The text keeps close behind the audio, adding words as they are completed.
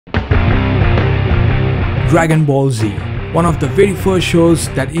Dragon Ball Z, one of the very first shows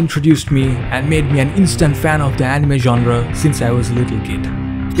that introduced me and made me an instant fan of the anime genre since I was a little kid.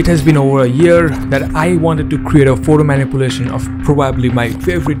 It has been over a year that I wanted to create a photo manipulation of probably my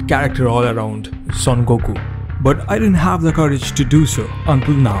favorite character all around, Son Goku. But I didn't have the courage to do so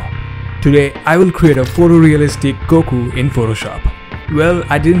until now. Today I will create a photorealistic Goku in Photoshop. Well,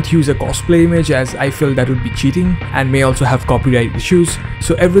 I didn't use a cosplay image as I felt that would be cheating and may also have copyright issues,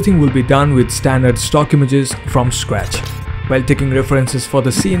 so everything will be done with standard stock images from scratch. While taking references for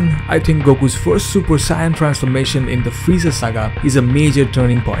the scene, I think Goku's first Super Saiyan transformation in the Frieza saga is a major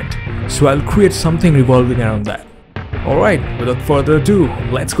turning point, so I'll create something revolving around that. Alright, without further ado,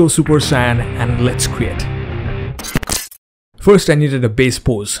 let's go Super Saiyan and let's create. First I needed a base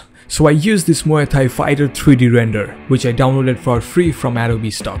pose. So I used this Muay Thai Fighter 3D render, which I downloaded for free from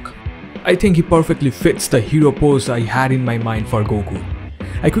Adobe stock. I think he perfectly fits the hero pose I had in my mind for Goku.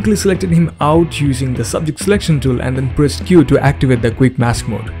 I quickly selected him out using the subject selection tool and then pressed Q to activate the quick mask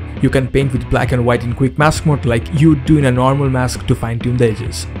mode. You can paint with black and white in quick mask mode like you would do in a normal mask to fine tune the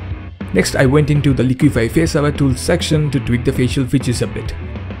edges. Next I went into the liquify face avatar tools section to tweak the facial features a bit.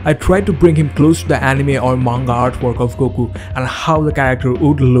 I tried to bring him close to the anime or manga artwork of Goku and how the character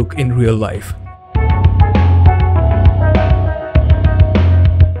would look in real life.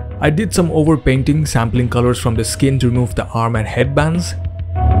 I did some overpainting, sampling colors from the skin to remove the arm and headbands.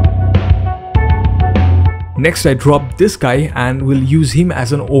 Next I dropped this guy and will use him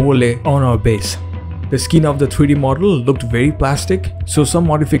as an overlay on our base. The skin of the 3D model looked very plastic, so some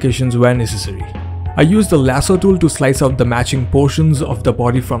modifications were necessary. I used the lasso tool to slice out the matching portions of the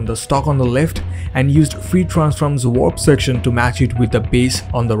body from the stock on the left and used Free Transform's warp section to match it with the base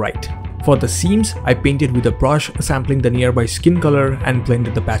on the right. For the seams, I painted with a brush, sampling the nearby skin color and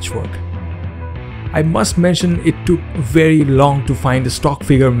blended the patchwork. I must mention it took very long to find a stock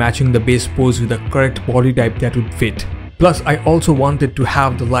figure matching the base pose with the correct body type that would fit. Plus, I also wanted to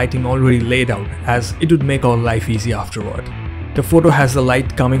have the lighting already laid out as it would make our life easy afterward. The photo has the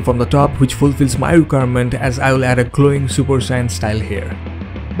light coming from the top, which fulfills my requirement as I will add a glowing Super Saiyan style hair.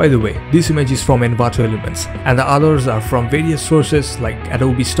 By the way, this image is from Envato Elements and the others are from various sources like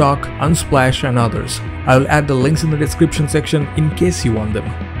Adobe Stock, Unsplash and others. I will add the links in the description section in case you want them.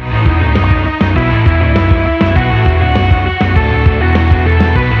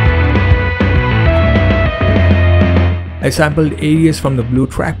 I sampled areas from the blue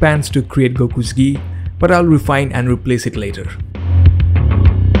track pants to create Goku's gi, but I'll refine and replace it later.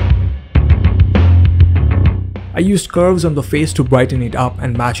 I used curves on the face to brighten it up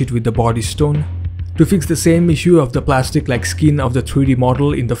and match it with the body's tone. To fix the same issue of the plastic-like skin of the 3D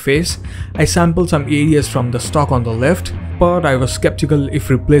model in the face, I sampled some areas from the stock on the left, but I was skeptical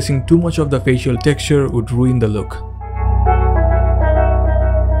if replacing too much of the facial texture would ruin the look.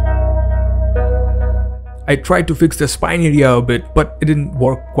 I tried to fix the spine area a bit, but it didn't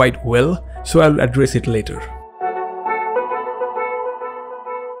work quite well, so I'll address it later.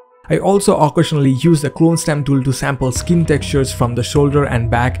 I also occasionally use the clone stamp tool to sample skin textures from the shoulder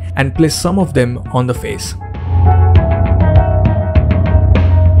and back and place some of them on the face.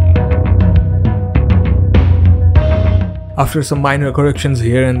 After some minor corrections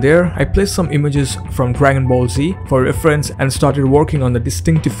here and there, I placed some images from Dragon Ball Z for reference and started working on the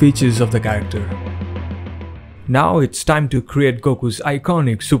distinctive features of the character. Now it's time to create Goku's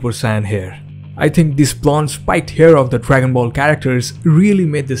iconic Super Saiyan hair. I think this blonde spiked hair of the Dragon Ball characters really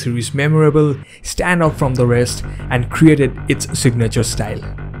made the series memorable, stand out from the rest, and created its signature style.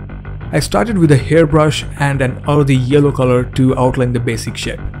 I started with a hairbrush and an earthy yellow color to outline the basic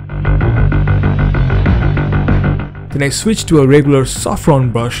shape. Then I switched to a regular soft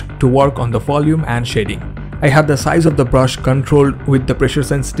round brush to work on the volume and shading. I had the size of the brush controlled with the pressure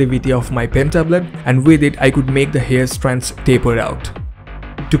sensitivity of my pen tablet, and with it I could make the hair strands taper out.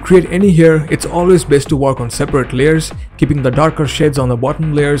 To create any hair, it's always best to work on separate layers, keeping the darker shades on the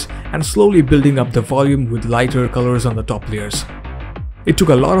bottom layers and slowly building up the volume with lighter colors on the top layers. It took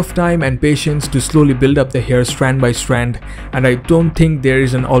a lot of time and patience to slowly build up the hair strand by strand, and I don't think there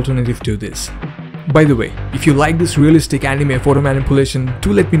is an alternative to this. By the way, if you like this realistic anime photo manipulation,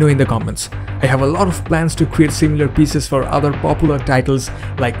 do let me know in the comments. I have a lot of plans to create similar pieces for other popular titles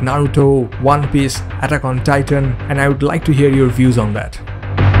like Naruto, One Piece, Attack on Titan, and I would like to hear your views on that.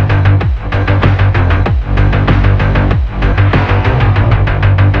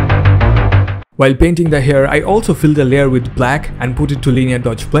 While painting the hair, I also filled the layer with black and put it to linear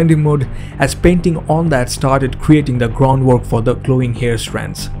dodge blending mode, as painting on that started creating the groundwork for the glowing hair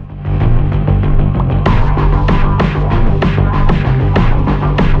strands.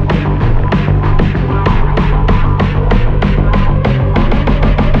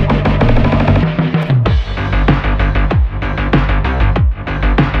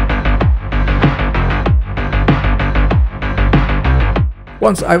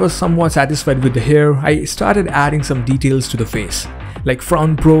 Once I was somewhat satisfied with the hair, I started adding some details to the face, like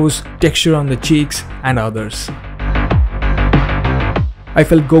frown brows, texture on the cheeks, and others. I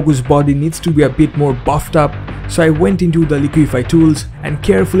felt Goku's body needs to be a bit more buffed up, so I went into the liquify tools and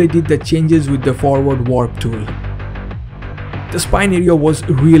carefully did the changes with the forward warp tool. The spine area was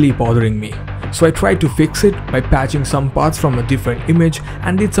really bothering me, so I tried to fix it by patching some parts from a different image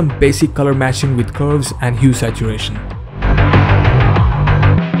and did some basic color matching with curves and hue saturation.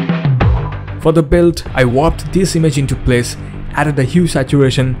 For the build, I warped this image into place, added a hue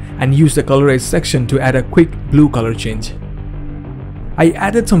saturation, and used the colorize section to add a quick blue color change. I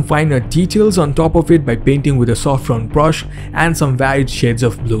added some finer details on top of it by painting with a soft round brush and some varied shades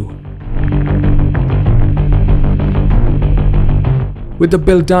of blue. With the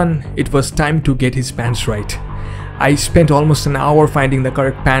build done, it was time to get his pants right. I spent almost an hour finding the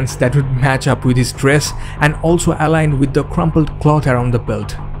correct pants that would match up with his dress and also align with the crumpled cloth around the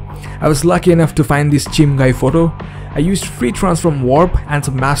belt. I was lucky enough to find this chim guy photo. I used free transform warp and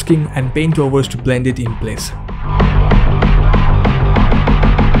some masking and paint overs to blend it in place.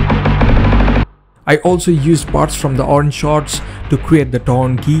 I also used parts from the orange shorts to create the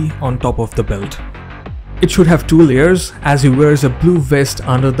torn gi on top of the belt. It should have 2 layers as he wears a blue vest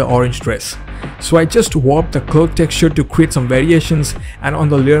under the orange dress. So I just warped the cloth texture to create some variations, and on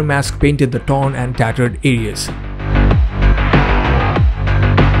the layer mask painted the torn and tattered areas.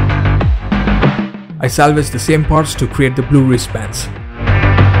 I salvaged the same parts to create the blue wristbands.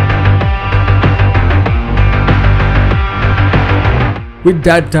 With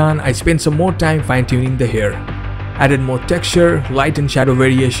that done, I spent some more time fine-tuning the hair. Added more texture, light and shadow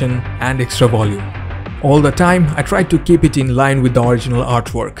variation, and extra volume. All the time, I tried to keep it in line with the original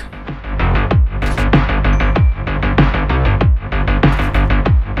artwork.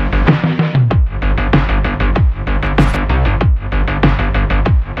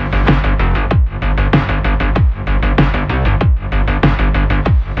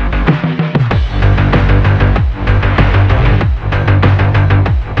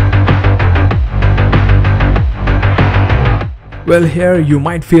 Well, here you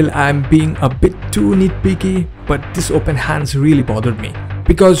might feel I'm being a bit too nitpicky, but this open hands really bothered me.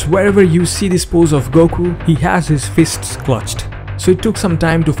 Because wherever you see this pose of Goku, he has his fists clutched. So it took some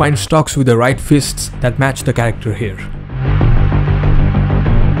time to find stocks with the right fists that match the character here.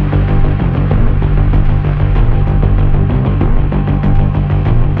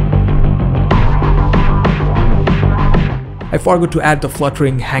 I forgot to add the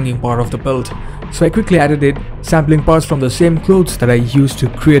fluttering hanging part of the belt, so I quickly added it, sampling parts from the same clothes that I used to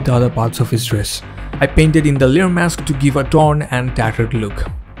create the other parts of his dress. I painted in the layer mask to give a torn and tattered look.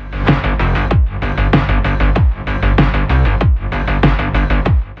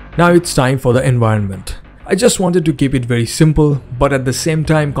 Now it's time for the environment. I just wanted to keep it very simple, but at the same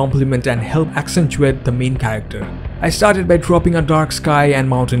time complement and help accentuate the main character. I started by dropping a dark sky and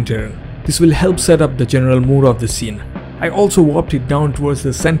mountain terrain. This will help set up the general mood of the scene. I also warped it down towards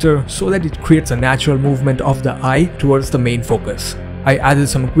the center so that it creates a natural movement of the eye towards the main focus. I added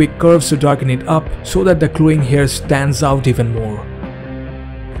some quick curves to darken it up so that the glowing hair stands out even more.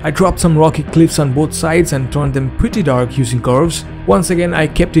 I dropped some rocky cliffs on both sides and turned them pretty dark using curves. Once again, I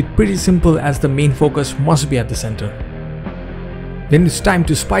kept it pretty simple as the main focus must be at the center. Then it's time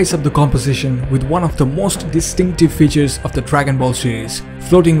to spice up the composition with one of the most distinctive features of the Dragon Ball series,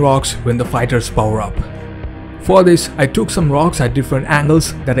 floating rocks when the fighters power up. For this, I took some rocks at different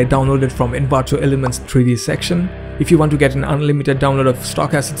angles that I downloaded from Envato Elements 3D section. If you want to get an unlimited download of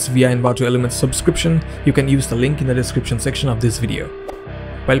stock assets via Envato Elements subscription, you can use the link in the description section of this video.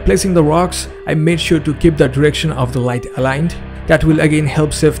 While placing the rocks, I made sure to keep the direction of the light aligned. That will again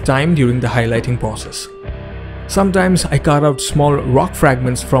help save time during the highlighting process. Sometimes I cut out small rock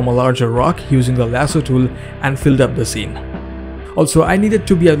fragments from a larger rock using the lasso tool and filled up the scene. Also, I needed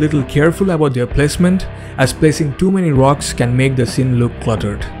to be a little careful about their placement, as placing too many rocks can make the scene look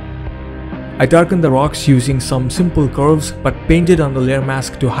cluttered. I darkened the rocks using some simple curves but painted on the layer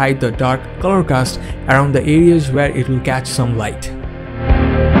mask to hide the dark color cast around the areas where it will catch some light.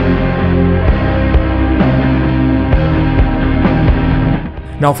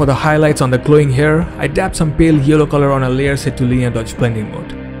 Now for the highlights on the glowing hair, I dabbed some pale yellow color on a layer set to linear dodge blending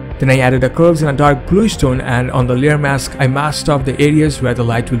mode. Then I added the curves in a dark bluish tone, and on the layer mask I masked off the areas where the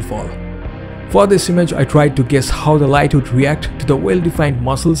light will fall. For this image, I tried to guess how the light would react to the well-defined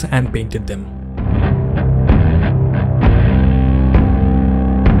muscles and painted them.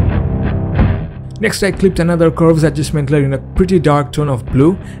 Next, I clipped another curves adjustment layer in a pretty dark tone of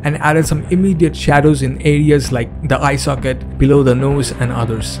blue and added some immediate shadows in areas like the eye socket, below the nose and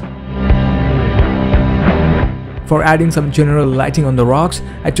others. For adding some general lighting on the rocks,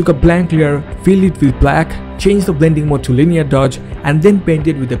 I took a blank layer, filled it with black, changed the blending mode to linear dodge, and then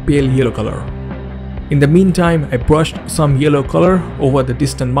painted with a pale yellow color. In the meantime, I brushed some yellow color over the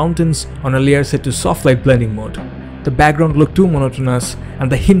distant mountains on a layer set to soft light blending mode. The background looked too monotonous, and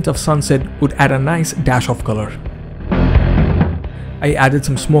the hint of sunset would add a nice dash of color. I added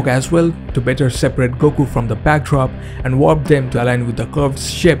some smoke as well to better separate Goku from the backdrop and warped them to align with the curved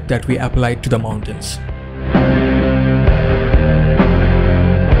shape that we applied to the mountains.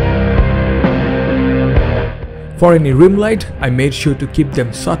 For any rim light, I made sure to keep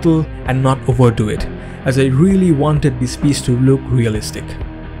them subtle and not overdo it, as I really wanted this piece to look realistic.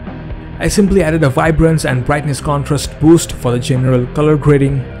 I simply added a vibrance and brightness contrast boost for the general color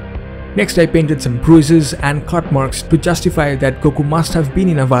grading. Next, I painted some bruises and cut marks to justify that Goku must have been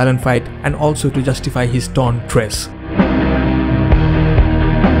in a violent fight and also to justify his torn dress.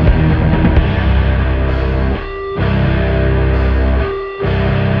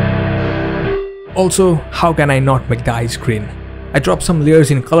 Also, how can I not make the eyes green? I dropped some layers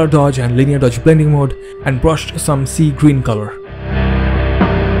in color dodge and linear dodge blending mode and brushed some sea green color.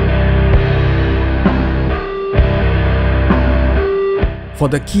 For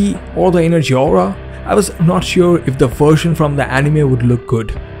the ki or the energy aura, I was not sure if the version from the anime would look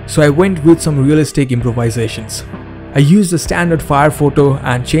good, so I went with some realistic improvisations. I used the standard fire photo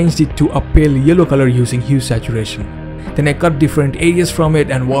and changed it to a pale yellow color using hue saturation. Then I cut different areas from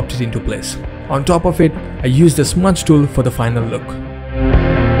it and warped it into place. On top of it, I used the smudge tool for the final look.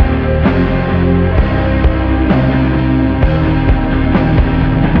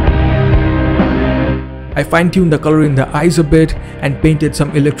 I fine-tuned the color in the eyes a bit and painted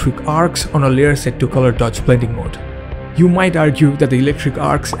some electric arcs on a layer set to color dodge blending mode. You might argue that the electric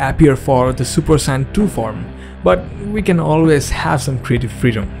arcs appear for the Super Saiyan 2 form, but we can always have some creative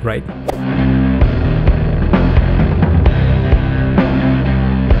freedom, right?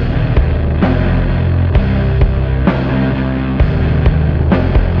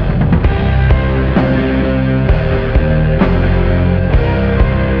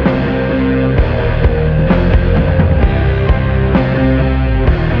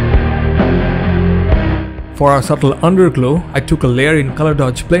 For a subtle underglow, I took a layer in color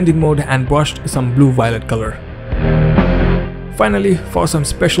dodge blending mode and brushed some blue-violet color. Finally, for some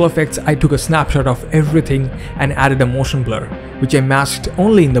special effects, I took a snapshot of everything and added a motion blur, which I masked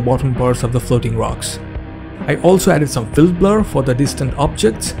only in the bottom parts of the floating rocks. I also added some fill blur for the distant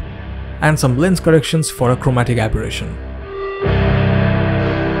objects and some lens corrections for a chromatic aberration.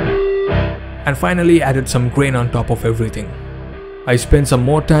 And finally added some grain on top of everything. I spent some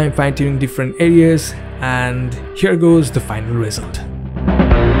more time fine-tuning different areas, and here goes the final result.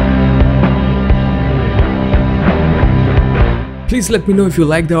 Please let me know if you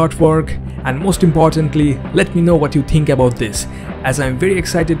like the artwork, and most importantly, let me know what you think about this, as I am very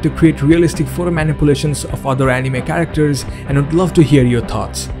excited to create realistic photo manipulations of other anime characters and would love to hear your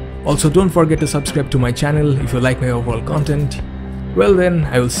thoughts. Also, don't forget to subscribe to my channel if you like my overall content. Well then,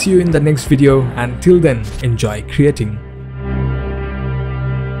 I will see you in the next video, and till then, enjoy creating.